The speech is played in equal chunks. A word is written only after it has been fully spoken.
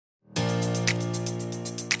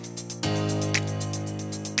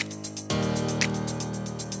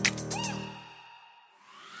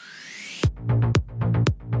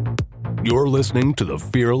You're listening to the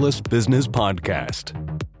Fearless Business Podcast.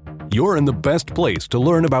 You're in the best place to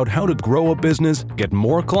learn about how to grow a business, get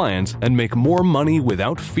more clients, and make more money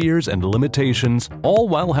without fears and limitations, all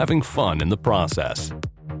while having fun in the process.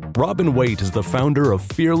 Robin Waite is the founder of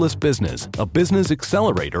Fearless Business, a business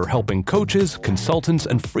accelerator helping coaches, consultants,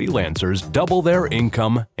 and freelancers double their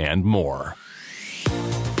income and more.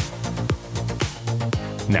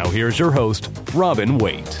 Now here's your host, Robin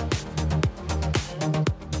Waite.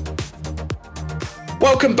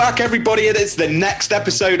 Welcome back, everybody. It is the next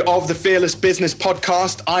episode of the Fearless Business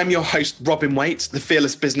Podcast. I'm your host, Robin Waite, the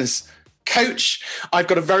Fearless Business Coach. I've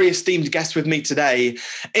got a very esteemed guest with me today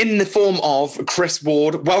in the form of Kris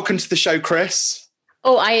Ward. Welcome to the show, Kris.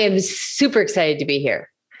 Oh, I am super excited to be here.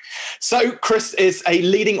 So Kris is a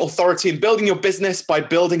leading authority in building your business by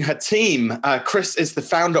building her team. Kris is the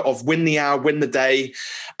founder of Win the Hour, Win the Day,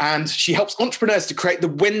 and she helps entrepreneurs to create the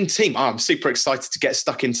win team. Oh, I'm super excited to get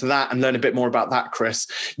stuck into that and learn a bit more about that, Kris,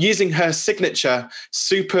 using her signature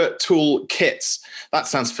super tool kits. That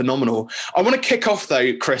sounds phenomenal. I want to kick off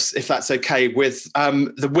though, Kris, if that's okay, with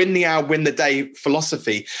the Win the Hour, Win the Day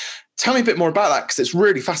philosophy. Tell me a bit more about that because it's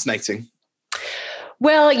really fascinating.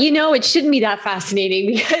 Well, it shouldn't be that fascinating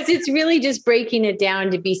because it's really just breaking it down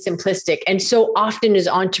to be simplistic. And so often as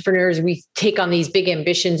entrepreneurs, we take on these big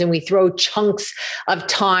ambitions and we throw chunks of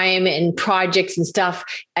time and projects and stuff,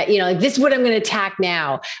 like this is what I'm going to attack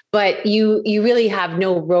now. But you really have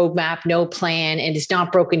no roadmap, no plan, and it's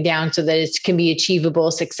not broken down so that it can be achievable,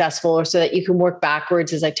 successful, or so that you can work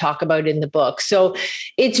backwards, as I talk about in the book. So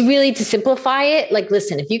it's really to simplify it. Like,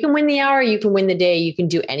 listen, if you can win the hour, you can win the day, you can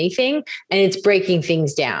do anything. And it's breaking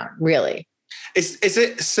things down, really. Is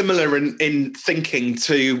it similar in thinking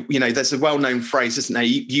to, there's a well-known phrase, isn't there?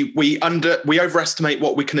 We overestimate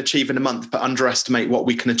what we can achieve in a month, but underestimate what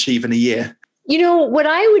we can achieve in a year. What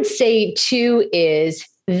I would say too is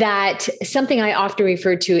that something I often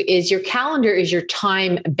refer to is your calendar is your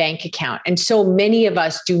time bank account. And so many of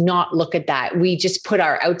us do not look at that. We just put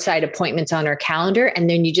our outside appointments on our calendar. And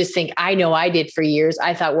then you just think, I know I did for years.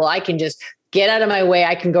 I thought, well, I can just get out of my way.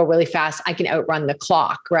 I can go really fast. I can outrun the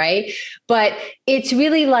clock, right? But it's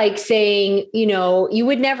really like saying, you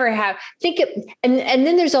would never and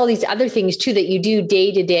then there's all these other things too that you do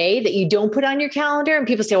day to day that you don't put on your calendar. And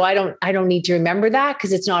people say, well, I don't need to remember that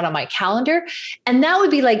because it's not on my calendar. And that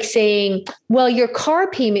would be like saying, well, your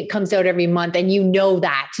car payment comes out every month and you know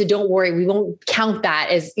that. So don't worry, we won't count that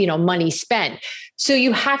as, money spent. So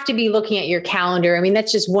you have to be looking at your calendar. I mean,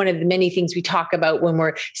 that's just one of the many things we talk about when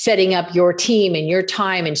we're setting up your team and your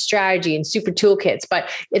time and strategy and super toolkits. But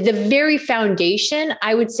at the very foundation,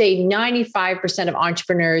 I would say 95% of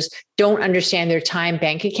entrepreneurs don't understand their time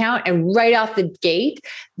bank account. And right off the gate,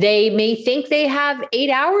 they may think they have 8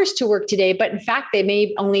 hours to work today, but in fact, they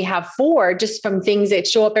may only have 4 just from things that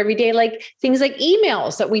show up every day, like things like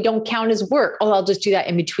emails that we don't count as work. Oh, I'll just do that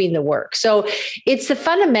in between the work. So it's the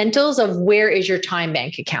fundamentals of where is your time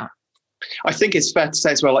bank account. I think it's fair to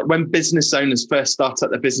say as well, like when business owners first start up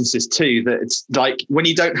their businesses too, that it's like when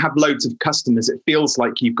you don't have loads of customers, it feels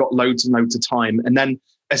like you've got loads and loads of time. And then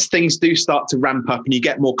as things do start to ramp up and you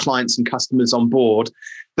get more clients and customers on board,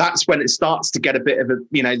 that's when it starts to get a bit of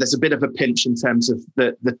there's a bit of a pinch in terms of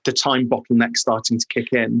the time bottleneck starting to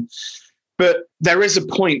kick in. But there is a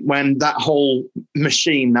point when that whole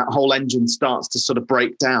machine, that whole engine starts to sort of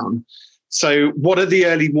break down. So what are the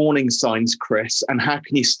early warning signs, Kris, and how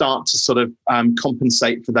can you start to sort of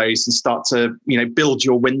compensate for those and start to, build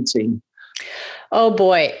your win team? Oh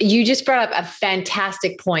boy, you just brought up a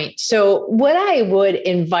fantastic point. So what I would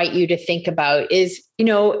invite you to think about is,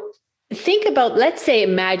 think about,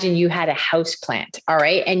 imagine you had a house plant. All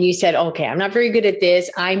right. And you said, okay, I'm not very good at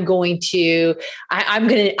this. I'm finally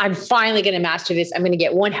going to master this. I'm going to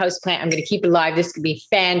get one house plant. I'm going to keep it alive. This could be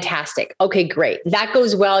fantastic. Okay, great. That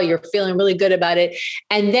goes well. You're feeling really good about it.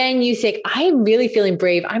 And then you think, I'm really feeling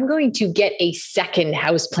brave. I'm going to get a second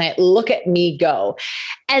house plant. Look at me go.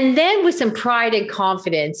 And then with some pride and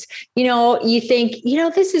confidence, you think,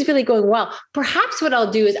 this is really going well. Perhaps what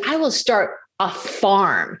I'll do is I will start a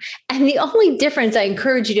farm. And the only difference I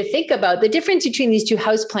encourage you to think about, the difference between these two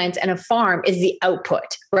houseplants and a farm is the output,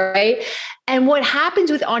 right? And what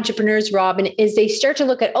happens with entrepreneurs, Robin, is they start to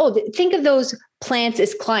look at, think of those plants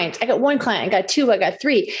as clients. I got one client, I got 2, I got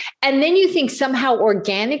 3. And then you think somehow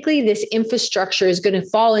organically this infrastructure is going to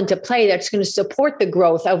fall into play that's going to support the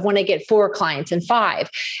growth of when I get 4 clients and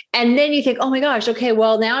 5. And then you think, oh my gosh, okay,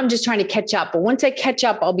 well now I'm just trying to catch up. But once I catch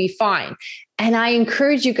up, I'll be fine. And I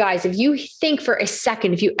encourage you guys, if you think for a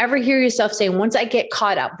second, if you ever hear yourself saying, once I get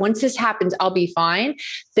caught up, once this happens, I'll be fine,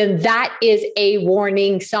 then that is a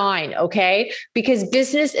warning sign, okay? Because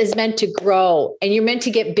business is meant to grow and you're meant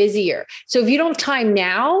to get busier. So if you don't have time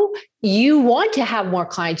now, you want to have more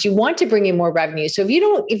clients, you want to bring in more revenue. So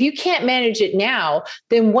if you can't manage it now,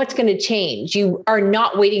 then what's going to change? You are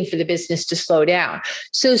not waiting for the business to slow down.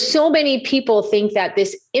 So many people think that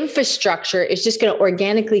this infrastructure is just going to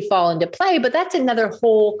organically fall into play, but that's another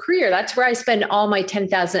whole career. That's where I spend all my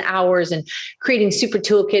 10,000 hours and creating super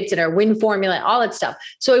toolkits and our win formula, all that stuff.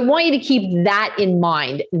 So I want you to keep that in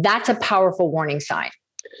mind. That's a powerful warning sign.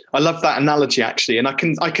 I love that analogy, actually. And I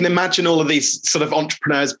can imagine all of these sort of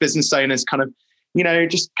entrepreneurs, business owners kind of,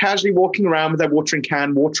 just casually walking around with their watering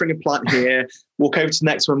can, watering a plant here, walk over to the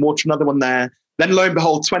next one, water another one there. Then lo and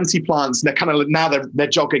behold, 20 plants. And they're kind of, now they're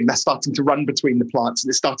jogging. They're starting to run between the plants and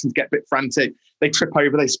it's starting to get a bit frantic. They trip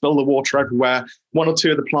over, they spill the water everywhere. One or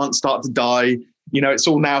two of the plants start to die. It's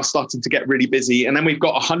all now starting to get really busy. And then we've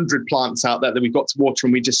got 100 plants out there that we've got to water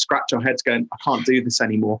and we just scratch our heads going, I can't do this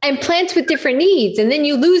anymore. And plants with different needs. And then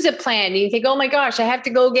you lose a plant and you think, oh my gosh, I have to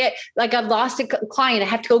go get, I've lost a client. I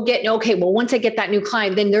have to go get, okay, well, once I get that new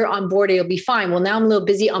client, then they're on board, it'll be fine. Well, now I'm a little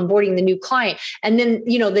busy onboarding the new client. And then,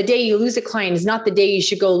 the day you lose a client is not the day you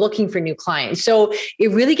should go looking for new clients. So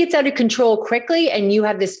it really gets out of control quickly. And you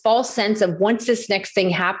have this false sense of once this next thing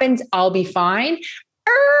happens, I'll be fine.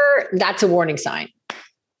 That's a warning sign.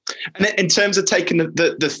 And in terms of taking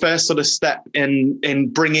the first sort of step in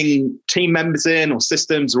bringing team members in or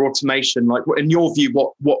systems or automation, like in your view,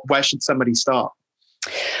 where should somebody start?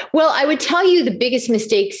 Well, I would tell you the biggest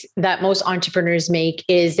mistakes that most entrepreneurs make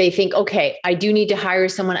is they think, okay, I do need to hire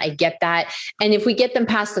someone. I get that. And if we get them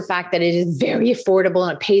past the fact that it is very affordable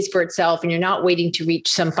and it pays for itself and you're not waiting to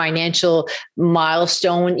reach some financial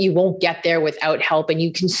milestone, you won't get there without help. And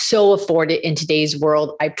you can so afford it in today's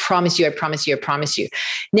world. I promise you, I promise you, I promise you.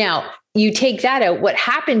 Now, you take that out. What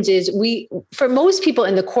happens is for most people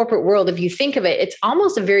in the corporate world, if you think of it, it's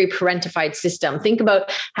almost a very parentified system. Think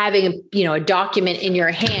about having a document in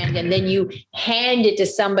your hand and then you hand it to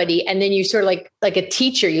somebody and then you sort of like a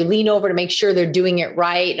teacher, you lean over to make sure they're doing it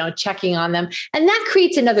right, checking on them. And that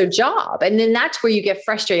creates another job. And then that's where you get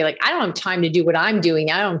frustrated. Like, I don't have time to do what I'm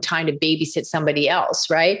doing. I don't have time to babysit somebody else.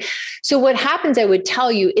 Right. So what happens, I would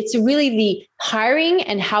tell you, it's really the hiring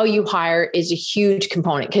and how you hire is a huge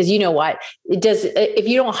component. Because you know what? It does. If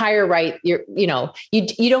you don't hire right, you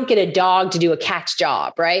don't get a dog to do a cat's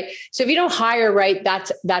job, right? So if you don't hire right,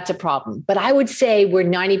 that's a problem. But I would say where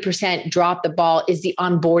 90% drop the ball is the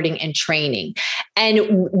onboarding and training.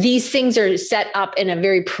 And these things are set up in a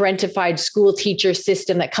very parentified school teacher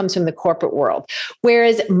system that comes from the corporate world.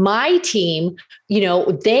 Whereas my team,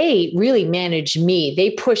 they really manage me.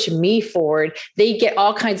 They push me forward. They get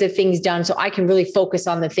all kinds of things done so I can really focus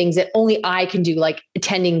on the things that only I can do, like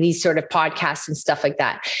attending these sort of podcasts and stuff like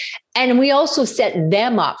that. And we also set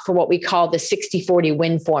them up for what we call the 60-40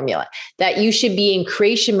 win formula, that you should be in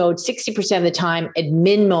creation mode 60% of the time,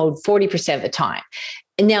 admin mode 40% of the time.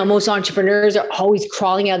 And now most entrepreneurs are always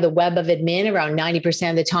crawling out of the web of admin around 90%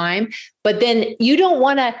 of the time. But then you don't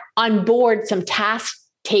want to onboard some task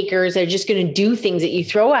takers that are just going to do things that you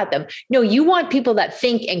throw at them. No, you want people that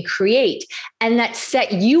think and create and that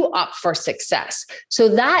set you up for success. So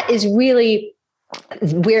that is really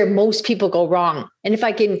where most people go wrong. And if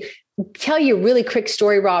I can tell you a really quick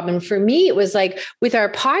story, Robin, for me, it was like with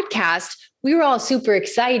our podcast, we were all super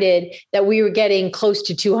excited that we were getting close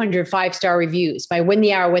to 200 5-star reviews. My Win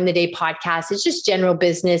the Hour, Win the Day podcast, it's just general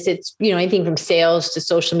business. It's, anything from sales to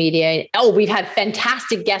social media. Oh, we've had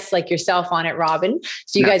fantastic guests like yourself on it, Robin.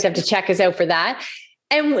 So you guys have to check us out for that.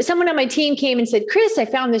 And someone on my team came and said, Kris, I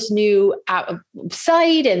found this new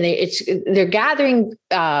site and they're gathering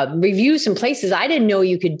reviews from places I didn't know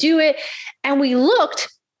you could do it. And we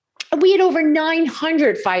looked. We had over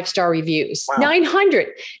 900 5-star reviews. Wow. 900.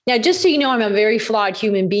 Now, just so you know, I'm a very flawed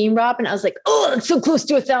human being, Rob. And I was like, oh, it's so close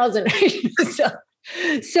to 1,000.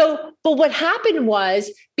 But what happened was,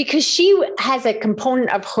 because she has a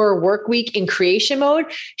component of her work week in creation mode,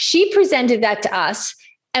 she presented that to us.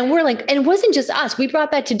 And we're like, and it wasn't just us. We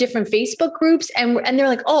brought that to different Facebook groups and they're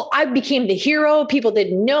like, oh, I became the hero. People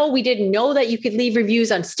didn't know. We didn't know that you could leave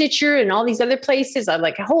reviews on Stitcher and all these other places. I'm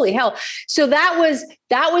like, holy hell. So that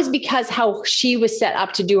was because how she was set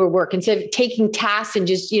up to do her work. Instead of taking tasks and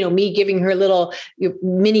just, me giving her little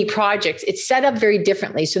mini projects, it's set up very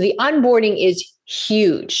differently. So the onboarding is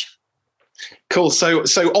huge. Cool. So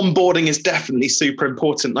onboarding is definitely super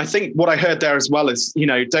important. I think what I heard there as well is,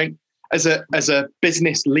 as a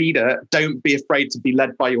business leader, don't be afraid to be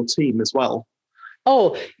led by your team as well.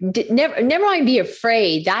 Oh, never mind be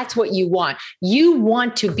afraid. That's what you want. You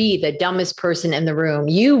want to be the dumbest person in the room.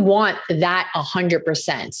 You want that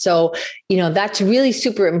 100%. So, that's really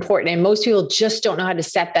super important. And most people just don't know how to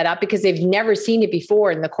set that up because they've never seen it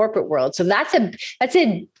before in the corporate world. So that's a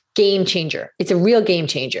game changer. It's a real game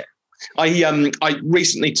changer. I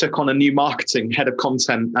recently took on a new marketing head of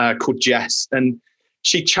content called Jess, and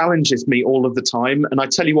she challenges me all of the time. And I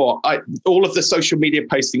tell you what, all of the social media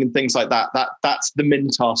posting and things like that's the min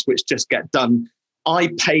task which just get done. I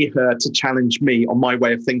pay her to challenge me on my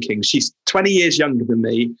way of thinking. She's 20 years younger than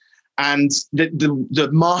me. And the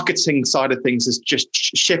marketing side of things has just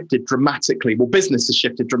shifted dramatically. Well, business has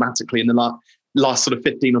shifted dramatically in the last sort of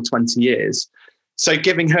 15 or 20 years. So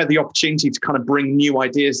giving her the opportunity to kind of bring new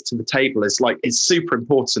ideas to the table is super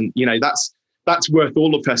important. That's worth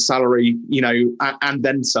all of her salary, and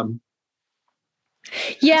then some.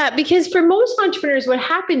 Yeah, because for most entrepreneurs, what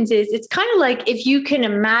happens is it's kind of like if you can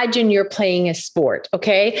imagine you're playing a sport.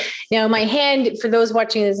 Okay. Now, my hand, for those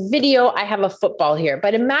watching this video, I have a football here,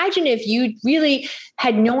 but imagine if you really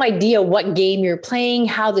had no idea what game you're playing,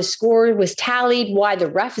 how the score was tallied, why the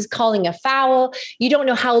ref is calling a foul. You don't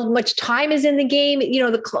know how much time is in the game.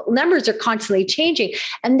 The numbers are constantly changing.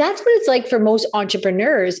 And that's what it's like for most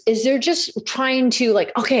entrepreneurs is they're just trying to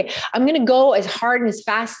okay, I'm going to go as hard and as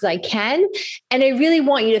fast as I can. And I really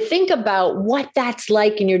want you to think about what that's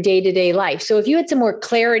like in your day-to-day life. So if you had some more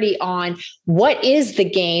clarity on what is the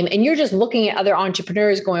game and you're just looking at other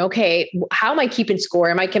entrepreneurs going, okay, how am I keeping score?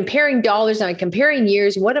 Am I comparing dollars? Am I comparing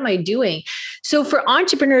years? What am I doing? So for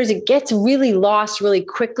entrepreneurs, it gets really lost really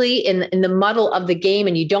quickly in the muddle of the game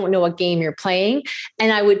and you don't know what game you're playing.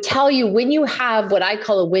 And I would tell you when you have what I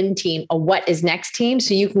call a win team, a what is next team,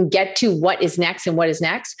 so you can get to what is next and what is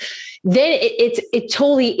next, then it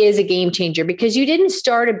totally is a game changer because you didn't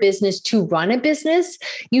start a business to run a business.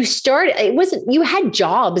 You had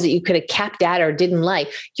jobs that you could have kept at or didn't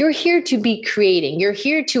like. You're here to be creating. You're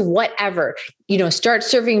here to whatever, start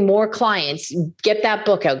serving more clients, get that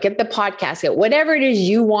book out, get the podcast out, whatever it is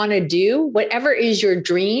you want to do, whatever is your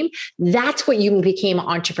dream, that's what you became an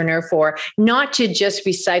entrepreneur for, not to just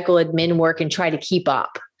recycle admin work and try to keep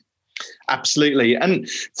up. Absolutely. And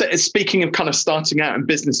speaking of kind of starting out in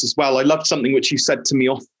business as well, I loved something which you said to me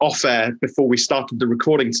off air before we started the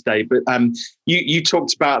recording today. But you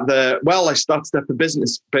talked about I started up a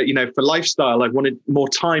business, but for lifestyle, I wanted more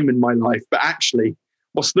time in my life. But actually,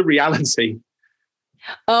 what's the reality?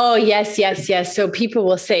 Oh, yes. So people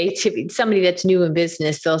will say to somebody that's new in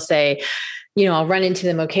business, they'll say, I'll run into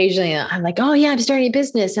them occasionally. And I'm like, oh yeah, I'm starting a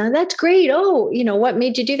business. And that's great. Oh, what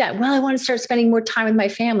made you do that? Well, I want to start spending more time with my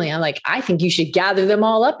family. I'm like, I think you should gather them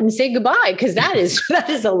all up and say goodbye. Cause that is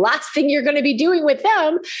the last thing you're going to be doing with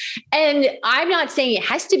them. And I'm not saying it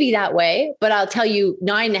has to be that way, but I'll tell you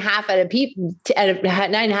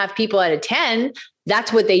 9.5 people out of 10,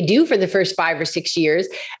 that's what they do for the first 5 or 6 years.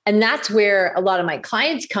 And that's where a lot of my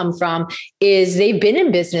clients come from is they've been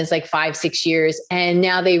in business like 5, 6 years. And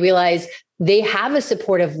now they realize they have a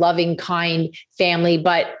supportive, loving, kind family,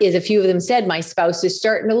 but as a few of them said, my spouse is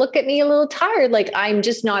starting to look at me a little tired. Like I'm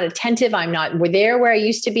just not attentive. We're there where I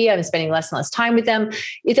used to be. I'm spending less and less time with them.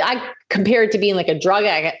 I compare it to being like a drug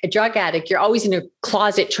addict. You're always in a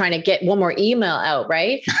closet trying to get one more email out,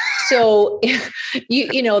 right? So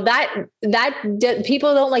that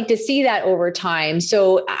people don't like to see that over time.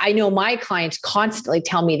 So I know my clients constantly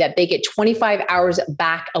tell me that they get 25 hours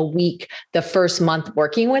back a week the first month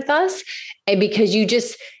working with us. And because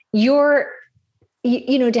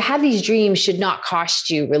to have these dreams should not cost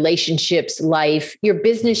you relationships, life. Your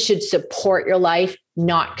business should support your life,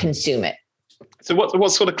 not consume it. So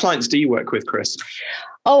what sort of clients do you work with, Kris?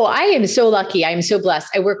 Oh, I am so lucky. I am so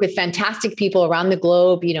blessed. I work with fantastic people around the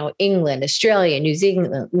globe, England, Australia, New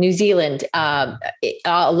Zealand,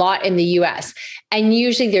 a lot in the US. And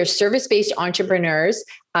usually they're service-based entrepreneurs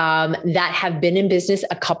that have been in business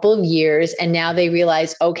a couple of years. And now they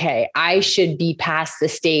realize, okay, I should be past the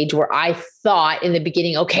stage where I thought in the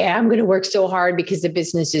beginning, okay, I'm going to work so hard because the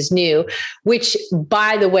business is new, which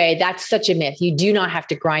by the way, that's such a myth. You do not have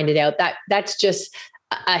to grind it out. That's just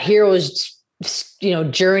a hero's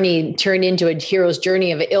journey turned into a hero's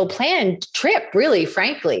journey of an ill-planned trip, really,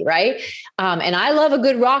 frankly, right? And I love a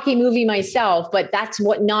good Rocky movie myself, but that's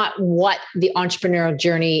not what the entrepreneurial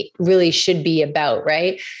journey really should be about,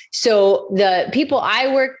 right? So the people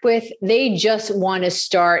I work with, they just want to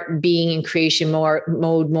start being in creation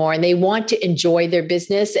mode more, and they want to enjoy their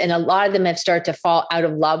business. And a lot of them have started to fall out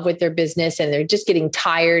of love with their business, and they're just getting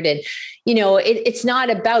tired. And it's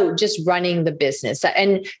not about just running the business.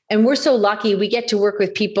 And we're so lucky lucky we get to work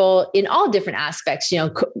with people in all different aspects,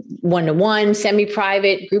 one-to-one,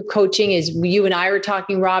 semi-private, group coaching, as you and I were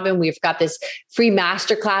talking, Robin. We've got this free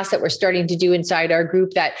masterclass that we're starting to do inside our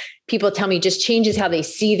group that people tell me just changes how they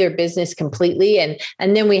see their business completely.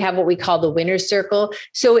 And then we have what we call the winner's circle.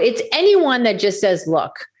 So it's anyone that just says,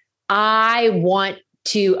 look, I want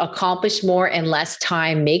to accomplish more in less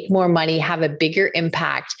time, make more money, have a bigger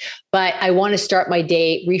impact. But I want to start my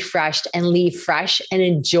day refreshed and leave fresh and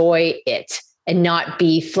enjoy it and not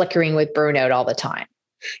be flickering with burnout all the time.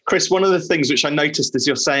 Kris, one of the things which I noticed as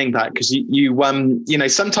you're saying that, because you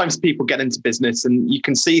sometimes people get into business and you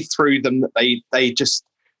can see through them that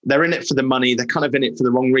they're in it for the money. They're kind of in it for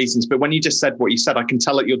the wrong reasons. But when you just said what you said, I can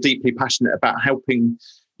tell that you're deeply passionate about helping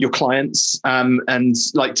your clients and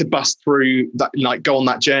like to bust through that, like go on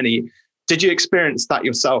that journey. Did you experience that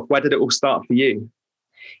yourself? Where did it all start for you?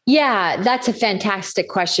 Yeah, that's a fantastic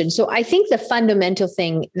question. So I think the fundamental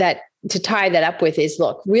thing that to tie that up with is,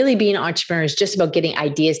 look, really being an entrepreneur is just about getting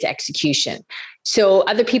ideas to execution. So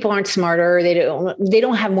other people aren't smarter. They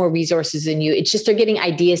don't have more resources than you. It's just they're getting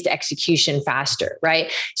ideas to execution faster,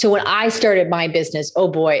 right? So when I started my business, oh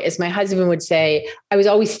boy, as my husband would say, I was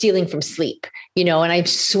always stealing from sleep, and I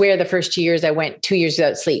swear the first 2 years I went 2 years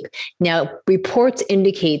without sleep. Now, reports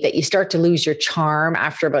indicate that you start to lose your charm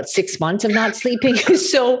after about 6 months of not sleeping.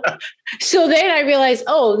 So then I realized,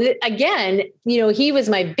 again, he was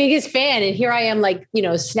my biggest fan. And here I am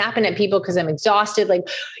snapping at people because I'm exhausted. Like,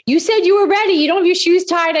 you said you were ready. You don't have your shoes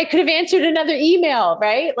tied. I could have answered another email,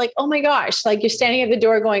 right? Like, oh my gosh, like you're standing at the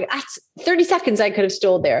door going, that's 30 seconds I could have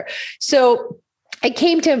stole there. So I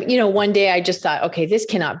came to, one day I just thought, okay, this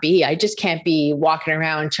cannot be. I just can't be walking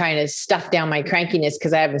around trying to stuff down my crankiness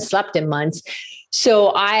because I haven't slept in months.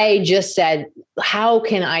 So I just said, how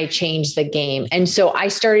can I change the game? And so I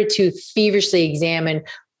started to feverishly examine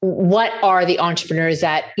what are the entrepreneurs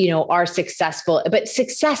that, are successful, but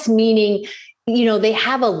success meaning, they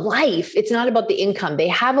have a life. It's not about the income. They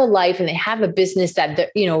have a life and they have a business that,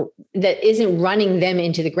 that isn't running them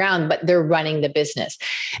into the ground, but they're running the business.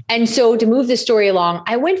 And so to move the story along,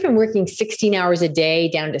 I went from working 16 hours a day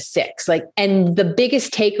down to 6, and the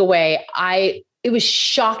biggest takeaway, it was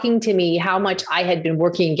shocking to me how much I had been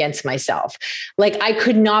working against myself. Like, I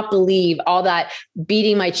could not believe all that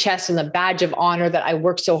beating my chest and the badge of honor that I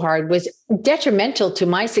worked so hard was detrimental to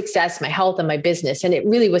my success, my health, and my business. And it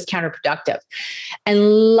really was counterproductive. And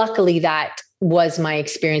luckily that was my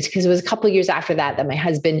experience, because it was a couple of years after that my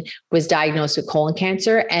husband was diagnosed with colon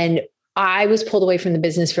cancer, and I was pulled away from the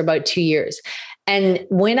business for about 2 years. And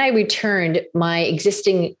when I returned, my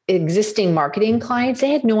existing marketing clients, they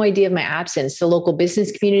had no idea of my absence. The local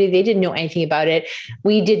business community, they didn't know anything about it.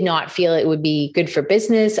 We did not feel it would be good for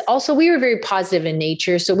business. Also, we were very positive in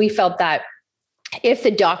nature. So we felt that if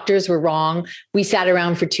the doctors were wrong, we sat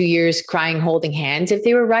around for 2 years crying, holding hands. If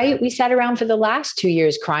they were right, we sat around for the last 2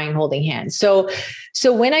 years crying, holding hands. So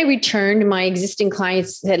when I returned, my existing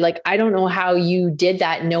clients said, I don't know how you did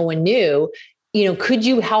that. No one knew. Could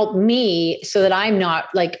you help me so that I'm not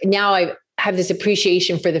now I have this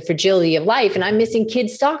appreciation for the fragility of life, and I'm missing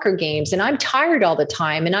kids' soccer games, and I'm tired all the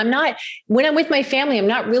time. And when I'm with my family, I'm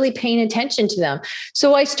not really paying attention to them.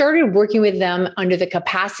 So I started working with them under the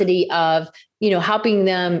capacity of, helping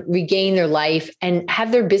them regain their life and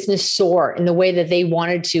have their business soar in the way that they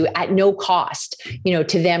wanted to at no cost,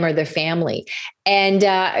 to them or their family. And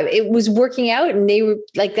it was working out. And they were,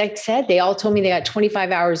 like I said, they all told me they got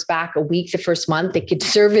 25 hours back a week the first month. They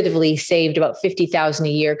conservatively saved about $50,000 a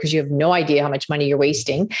year, because you have no idea how much money you're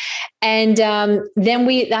wasting. And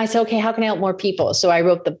then I said, okay, how can I help more people? So I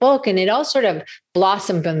wrote the book, and it all sort of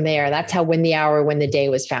blossomed from there. That's how Win the Hour, Win the Day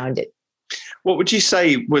was founded. What would you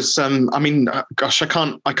say was, gosh, I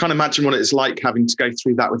can't imagine what it's like having to go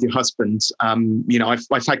through that with your husband.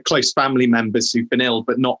 I've had close family members who've been ill,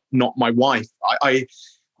 but not my wife. I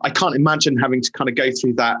can't imagine having to kind of go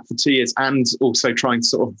through that for 2 years and also trying to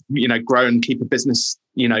sort of, grow and keep a business,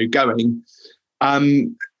 going.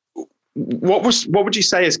 What would you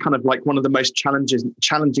say is kind of like one of the most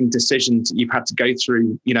challenging decisions that you've had to go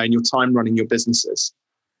through, in your time running your businesses?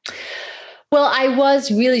 Well, I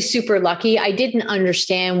was really super lucky. I didn't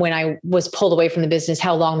understand when I was pulled away from the business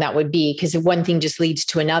how long that would be, because one thing just leads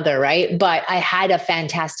to another, right? But I had a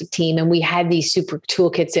fantastic team, and we had these super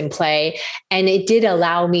toolkits in play, and it did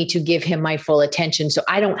allow me to give him my full attention. So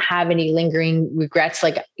I don't have any lingering regrets.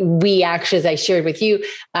 Like, we actually, as I shared with you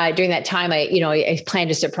during that time, I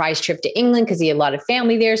planned a surprise trip to England because he had a lot of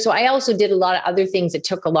family there. So I also did a lot of other things that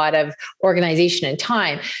took a lot of organization and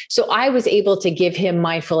time. So I was able to give him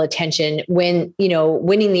my full attention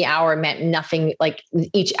winning the hour meant nothing. Like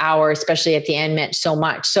each hour, especially at the end, meant so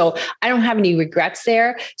much. So I don't have any regrets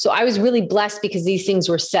there. So I was really blessed because these things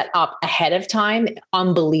were set up ahead of time,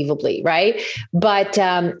 unbelievably, right? But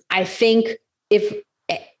I think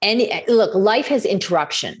look, life has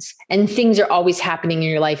interruptions and things are always happening in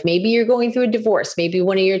your life. Maybe you're going through a divorce. Maybe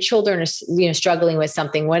one of your children is, struggling with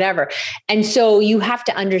something, whatever. And so you have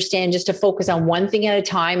to understand just to focus on one thing at a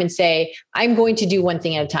time and say, I'm going to do one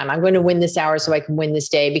thing at a time. I'm going to win this hour so I can win this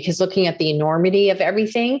day, because looking at the enormity of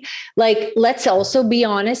everything, like, let's also be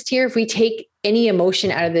honest here. If we take any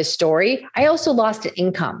emotion out of this story, I also lost an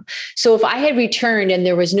income. So if I had returned and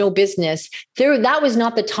there was no business there, that was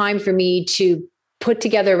not the time for me to put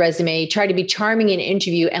together a resume, try to be charming in an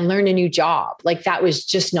interview and learn a new job. Like, that was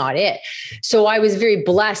just not it. So I was very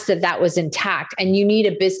blessed that that was intact. And you need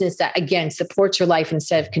a business that, again, supports your life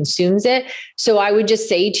instead of consumes it. So I would just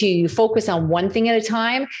say to you, focus on one thing at a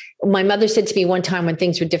time. My mother said to me one time when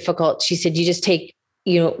things were difficult, she said, you just take,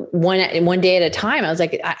 one day at a time. I was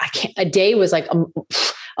like, I can't, a day was like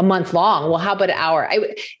a month long. Well, how about an hour?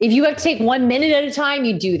 If you have to take 1 minute at a time,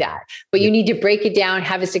 you do that, but you need to break it down,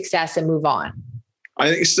 have a success and move on. I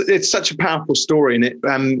think it's such a powerful story, and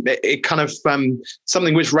it kind of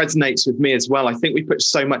something which resonates with me as well. I think we put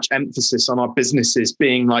so much emphasis on our businesses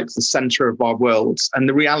being like the center of our worlds, and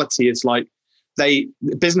the reality is like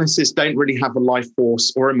businesses don't really have a life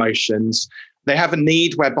force or emotions. They have a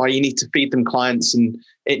need whereby you need to feed them clients, and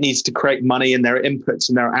it needs to create money and their inputs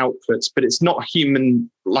and their outputs, but it's not human,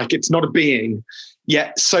 like it's not a being.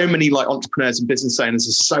 Yet so many like entrepreneurs and business owners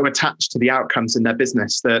are so attached to the outcomes in their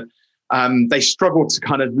business that they struggle to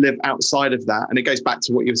kind of live outside of that. And it goes back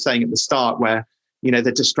to what you were saying at the start, where,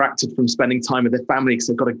 they're distracted from spending time with their family because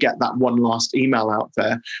they've got to get that one last email out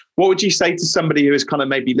there. What would you say to somebody who is kind of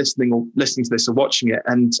maybe listening to this or watching it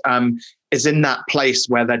and is in that place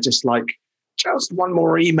where they're just like, just one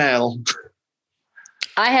more email?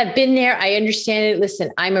 I have been there. I understand it.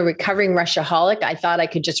 Listen, I'm a recovering rushaholic. I thought I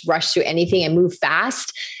could just rush through anything and move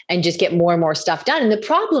fast and just get more and more stuff done. And the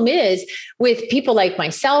problem is with people like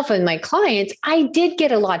myself and my clients, I did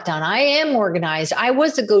get a lot done. I am organized. I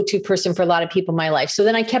was a go-to person for a lot of people in my life. So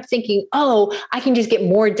then I kept thinking, I can just get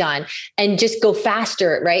more done and just go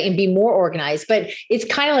faster, right? And be more organized. But it's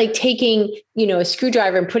kind of like taking, a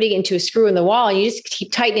screwdriver and putting it into a screw in the wall, and you just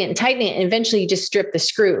keep tightening it. And eventually you just strip the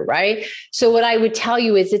screw, right? So what I would tell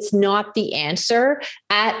you is it's not the answer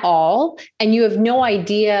at all. And you have no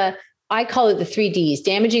idea. I call it the 3Ds: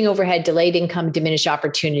 damaging overhead, delayed income, diminished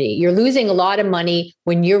opportunity. You're losing a lot of money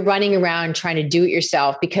when you're running around trying to do it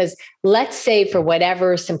yourself, because let's say for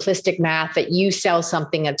whatever simplistic math that you sell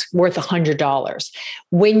something that's worth $100.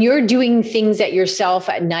 When you're doing things at yourself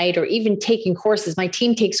at night, or even taking courses, my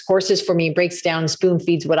team takes courses for me and breaks down and spoon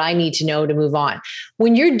feeds what I need to know to move on.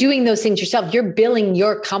 When you're doing those things yourself, you're billing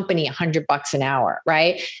your company $100 an hour,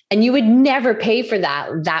 right? And you would never pay for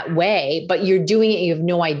that way, but you're doing it, you have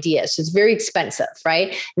no idea. So it's very expensive,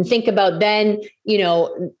 right? And think about then,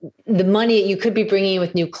 the money that you could be bringing in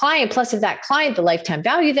with new client, plus if that client, the lifetime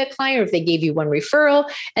value of that client, or if they gave you one referral.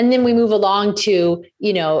 And then we move along to,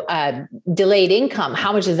 delayed income.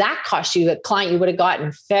 How much does that cost you? A client you would have got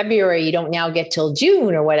in February, you don't now get till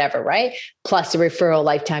June or whatever, right? Plus the referral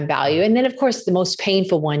lifetime value. And then of course, the most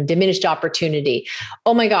painful one, diminished opportunity.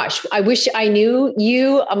 Oh my gosh, I wish I knew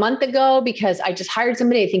you a month ago because I just hired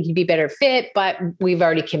somebody. I think you'd be better fit, but we've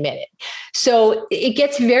already committed. So it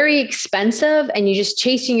gets very expensive and you're just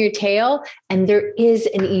chasing your tail. And there is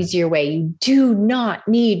an easier way. You do not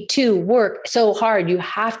need to work so hard. You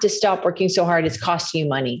have to stop working so hard. It's costing you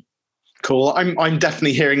money. Cool. I'm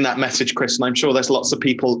definitely hearing that message, Kris, and I'm sure there's lots of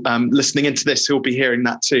people listening into this who'll be hearing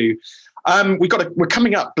that too. We're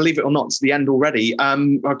coming up, believe it or not, to the end already.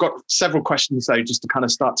 I've got several questions though, just to kind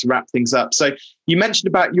of start to wrap things up. So you mentioned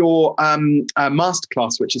about your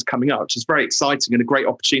masterclass, which is coming up, which is very exciting and a great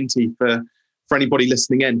opportunity for anybody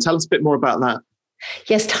listening in. Tell us a bit more about that.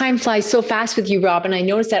 Yes, time flies so fast with you, Rob. And I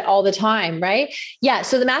notice that all the time, right? Yeah.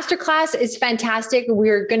 So the masterclass is fantastic.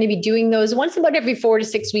 We're going to be doing those once about every 4 to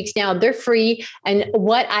 6 weeks now. They're free. And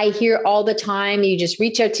what I hear all the time, you just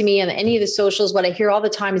reach out to me on any of the socials. What I hear all the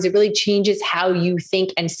time is it really changes how you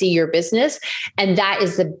think and see your business. And that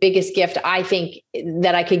is the biggest gift I think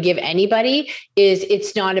that I could give anybody. Is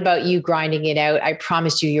it's not about you grinding it out. I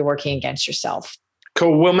promise you're working against yourself.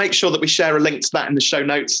 Cool. We'll make sure that we share a link to that in the show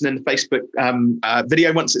notes and in the Facebook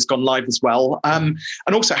video once it's gone live as well. And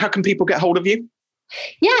also, how can people get hold of you?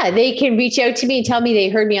 Yeah, they can reach out to me and tell me they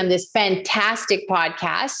heard me on this fantastic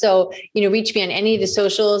podcast. So, reach me on any of the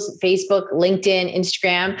socials, Facebook, LinkedIn,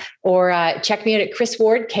 Instagram, or check me out at Kris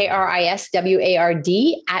Ward,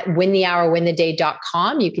 KrisWard at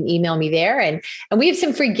winthehourwintheday.com. You can email me there. And we have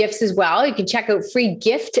some free gifts as well. You can check out Free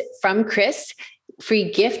Gift from Kris.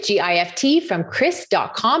 Free gift, GIFT from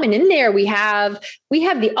Kris.com. And in there, we have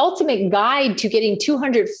the ultimate guide to getting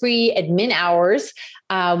 200 free admin hours.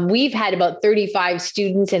 We've had about 35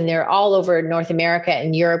 students, and they're all over North America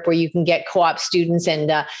and Europe where you can get co-op students.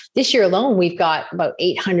 And this year alone, we've got about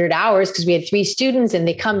 800 hours because we had 3 students, and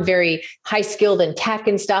they come very high skilled in tech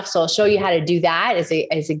and stuff. So I'll show you how to do that as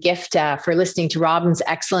a gift for listening to Robin's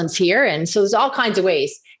excellence here. And so there's all kinds of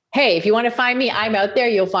ways. Hey, if you want to find me, I'm out there.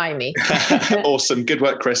 You'll find me. Awesome. Good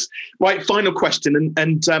work, Kris. Right. Final question.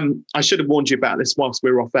 And I should have warned you about this whilst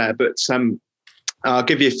we were off air, but I'll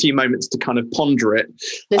give you a few moments to kind of ponder it.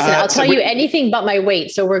 Listen, I'll tell you anything but my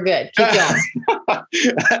weight. So we're good. Keep going.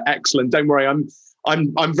 Excellent. Don't worry. I'm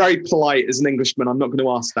very polite as an Englishman. I'm not going to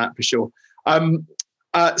ask that for sure.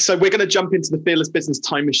 So we're going to jump into the Fearless Business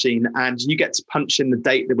Time Machine, and you get to punch in the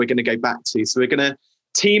date that we're going to go back to. So we're going to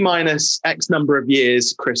T-minus X number of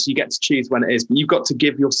years, Kris. You get to choose when it is, but you've got to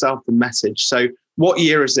give yourself the message. So what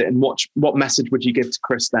year is it, and what message would you give to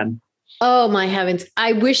Kris then? Oh my heavens.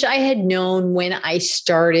 I wish I had known when I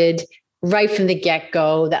started right from the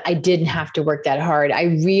get-go that I didn't have to work that hard. I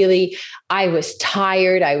was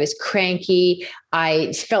tired. I was cranky.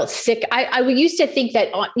 I felt sick. I used to think that,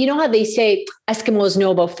 how they say Eskimos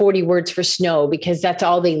know about 40 words for snow because that's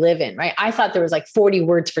all they live in, right? I thought there was like 40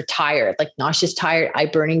 words for tired, like nauseous tired, eye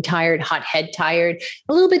burning tired, hot head tired,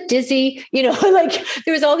 a little bit dizzy, like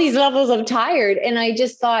there was all these levels of tired. And I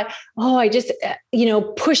just thought, I just,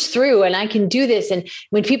 push through and I can do this. And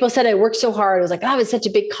when people said I worked so hard, I was like, oh, it's such a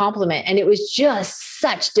big compliment. And it was just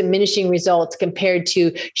such diminishing results compared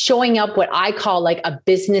to showing up what I call like a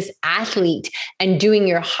business athlete and doing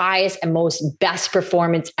your highest and most best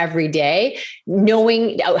performance every day.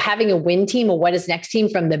 Knowing, having a win team or what is next team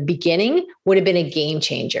from the beginning would have been a game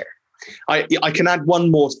changer. I can add one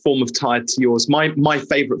more form of tired to yours. My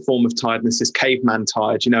favorite form of tiredness is caveman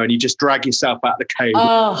tired, and you just drag yourself out of the cave.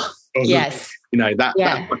 Oh, yes. That's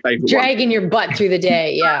my favorite. Dragging your butt through the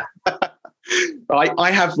day. Yeah.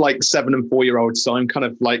 I have like 7 and 4-year-olds, so I'm kind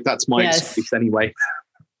of like, that's my excuse anyway.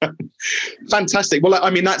 Fantastic. Well, I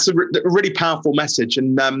mean, that's a really powerful message.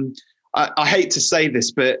 And I hate to say this,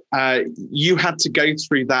 but you had to go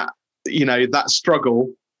through that, that struggle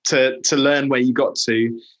to learn where you got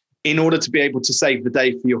to in order to be able to save the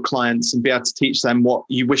day for your clients and be able to teach them what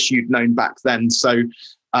you wish you'd known back then. So,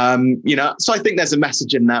 so I think there's a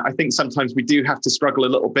message in that. I think sometimes we do have to struggle a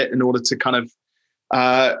little bit in order to kind of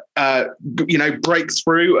break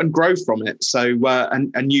through and grow from it. So,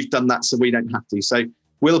 and you've done that, so we don't have to. So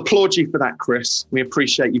we'll applaud you for that, Kris. We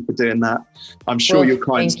appreciate you for doing that. I'm sure your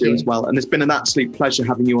clients do as well. And it's been an absolute pleasure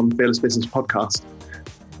having you on the Fearless Business Podcast.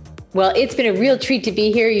 Well, it's been a real treat to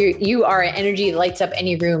be here. You are an energy that lights up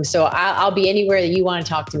any room. So I'll be anywhere that you want to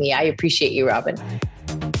talk to me. I appreciate you, Robin.